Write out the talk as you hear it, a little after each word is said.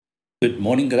Good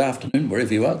morning, good afternoon,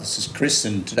 wherever you are. This is Chris,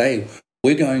 and today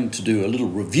we're going to do a little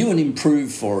review and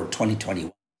improve for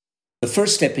 2021. The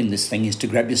first step in this thing is to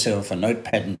grab yourself a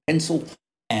notepad and pencil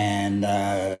and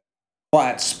a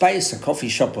quiet space, a coffee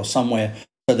shop or somewhere,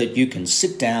 so that you can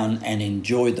sit down and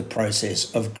enjoy the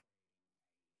process of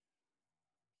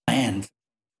plan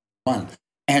one.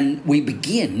 And we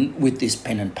begin with this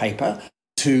pen and paper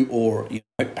or your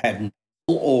notepad and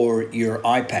pencil or your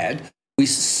iPad.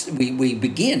 We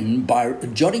begin by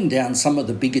jotting down some of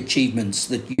the big achievements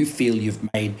that you feel you've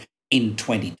made in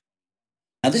 2020.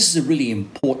 Now, this is a really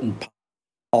important part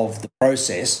of the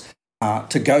process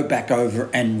to go back over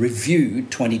and review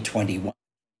 2021.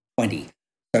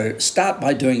 So start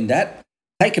by doing that.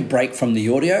 Take a break from the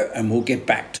audio and we'll get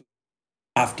back to it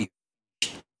after you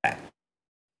finish that.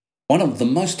 One of the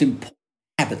most important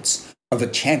habits of a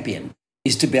champion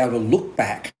is to be able to look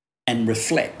back and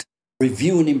reflect.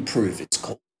 Review and improve, it's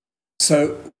called.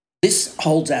 So this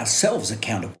holds ourselves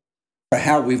accountable for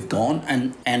how we've gone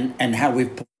and how we've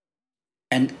performed,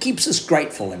 and keeps us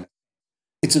grateful in it.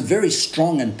 It's a very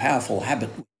strong and powerful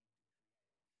habit.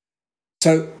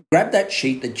 So grab that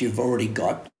sheet that you've already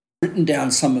got, written down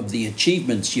some of the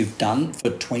achievements you've done for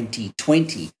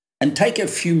 2020, and take a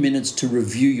few minutes to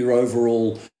review your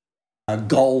overall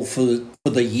goal for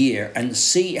the year and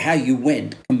see how you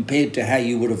went compared to how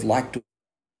you would have liked to.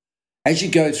 As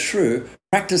you go through,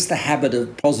 practice the habit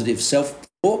of positive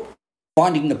self-talk,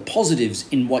 finding the positives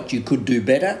in what you could do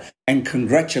better and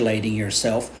congratulating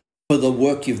yourself for the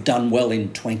work you've done well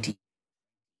in 2020.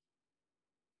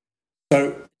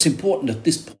 So it's important at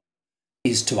this point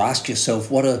is to ask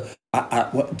yourself, what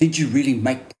did you really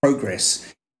make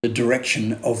progress in the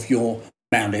direction of your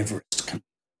Mount Everest?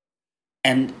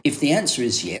 And if the answer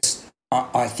is yes,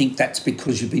 I think that's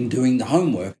because you've been doing the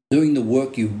homework, doing the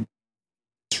work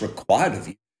required of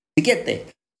you to get there.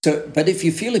 So, but if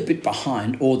you feel a bit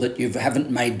behind or that you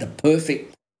haven't made the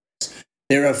perfect progress,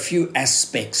 there are a few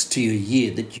aspects to your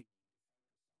year that you.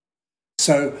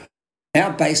 So now,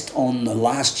 based on the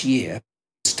last year,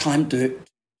 it's time to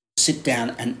sit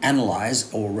down and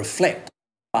analyze or reflect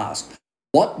past.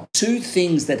 What two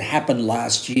things that happened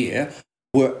last year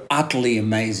were utterly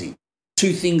amazing?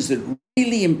 Two things that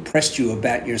really impressed you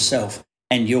about yourself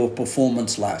and your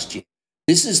performance last year.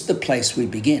 This is the place we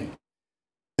begin.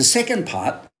 The second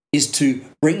part is to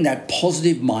bring that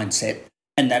positive mindset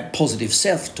and that positive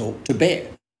self-talk to bear.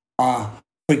 For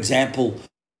example,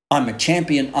 I'm a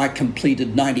champion. I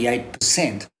completed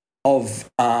 98% of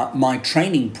my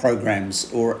training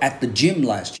programs or at the gym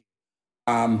last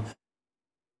year.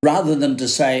 Rather than to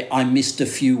say I missed a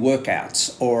few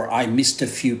workouts or I missed a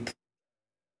few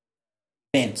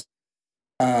events.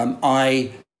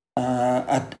 I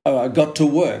got to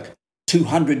work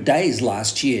 200 days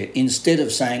last year instead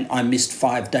of saying I missed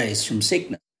 5 days from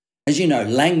sickness. As you know,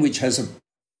 language has a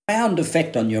profound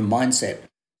effect on your mindset.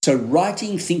 So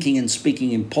writing, thinking and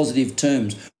speaking in positive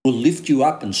terms will lift you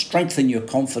up and strengthen your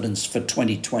confidence for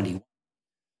 2021.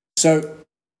 So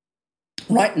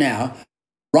right now,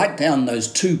 write down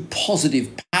those two positive,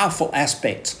 powerful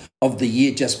aspects of the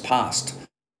year just passed.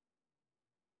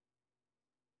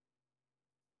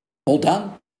 All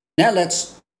done? Now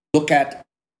let's look at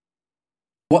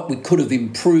what we could have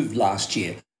improved last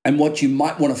year and what you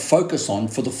might want to focus on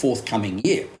for the forthcoming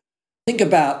year. Think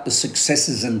about the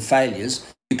successes and failures.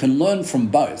 You can learn from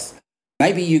both.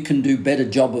 Maybe you can do a better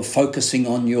job of focusing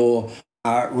on your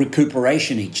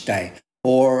recuperation each day,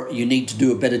 or you need to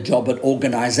do a better job at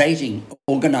organizing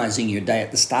your day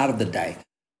at the start of the day,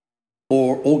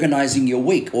 or organizing your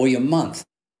week or your month.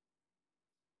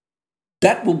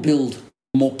 That will build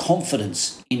more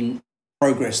confidence in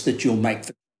progress that you'll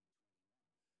make.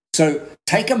 So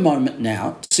take a moment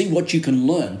now to see what you can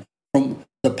learn from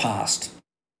the past.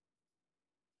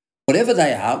 Whatever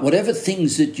they are, whatever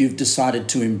things that you've decided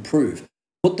to improve,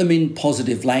 put them in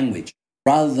positive language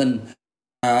rather than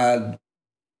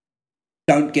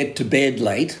don't get to bed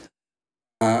late,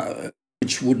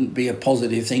 which wouldn't be a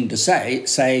positive thing to say.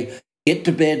 Say, get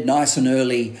to bed nice and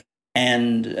early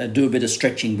and do a bit of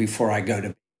stretching before I go to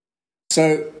bed.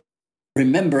 So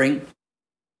remembering,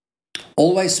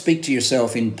 always speak to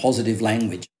yourself in positive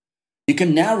language. You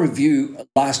can now review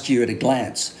last year at a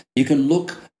glance. You can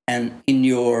look and in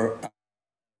your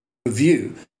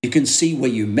review, you can see where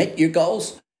you met your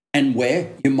goals and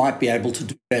where you might be able to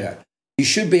do better. You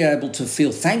should be able to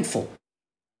feel thankful,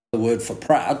 the word for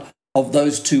proud, of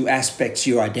those two aspects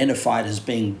you identified as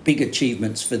being big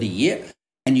achievements for the year.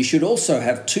 And you should also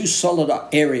have two solid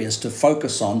areas to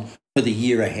focus on for the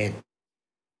year ahead.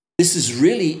 This is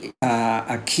really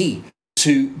a key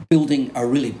to building a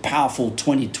really powerful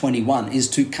 2021 is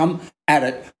to come at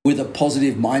it with a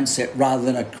positive mindset rather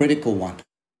than a critical one.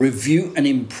 Review and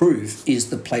improve is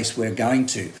the place we're going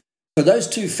to. So those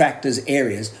two factors,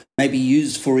 areas, may be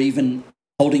used for even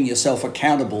holding yourself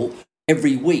accountable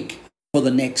every week for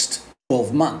the next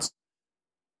 12 months.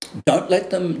 Don't let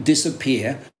them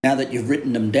disappear now that you've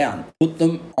written them down. Put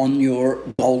them on your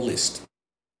goal list.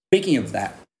 Speaking of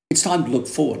that, it's time to look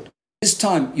forward. This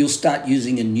time you'll start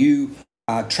using a new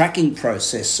tracking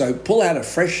process. So pull out a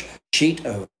fresh sheet,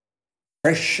 a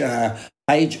fresh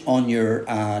page on your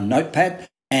notepad,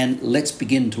 and let's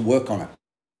begin to work on it.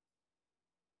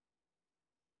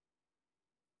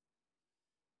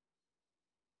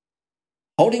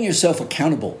 Holding yourself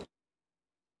accountable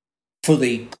for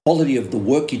the quality of the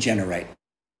work you generate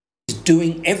is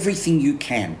doing everything you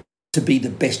can to be the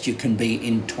best you can be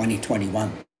in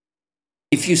 2021.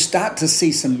 If you start to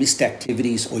see some missed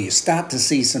activities or you start to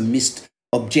see some missed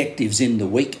objectives in the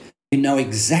week, you know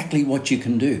exactly what you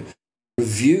can do.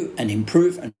 Review and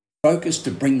improve and focus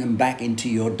to bring them back into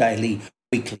your daily,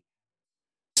 weekly.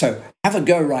 So have a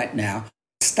go right now,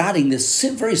 starting this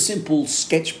very simple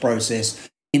sketch process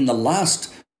in the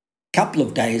last couple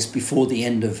of days before the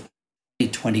end of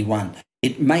 2021.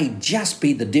 It may just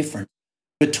be the difference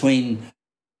between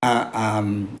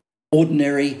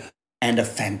ordinary and a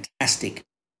fantastic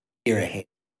year ahead.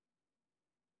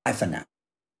 Bye for now.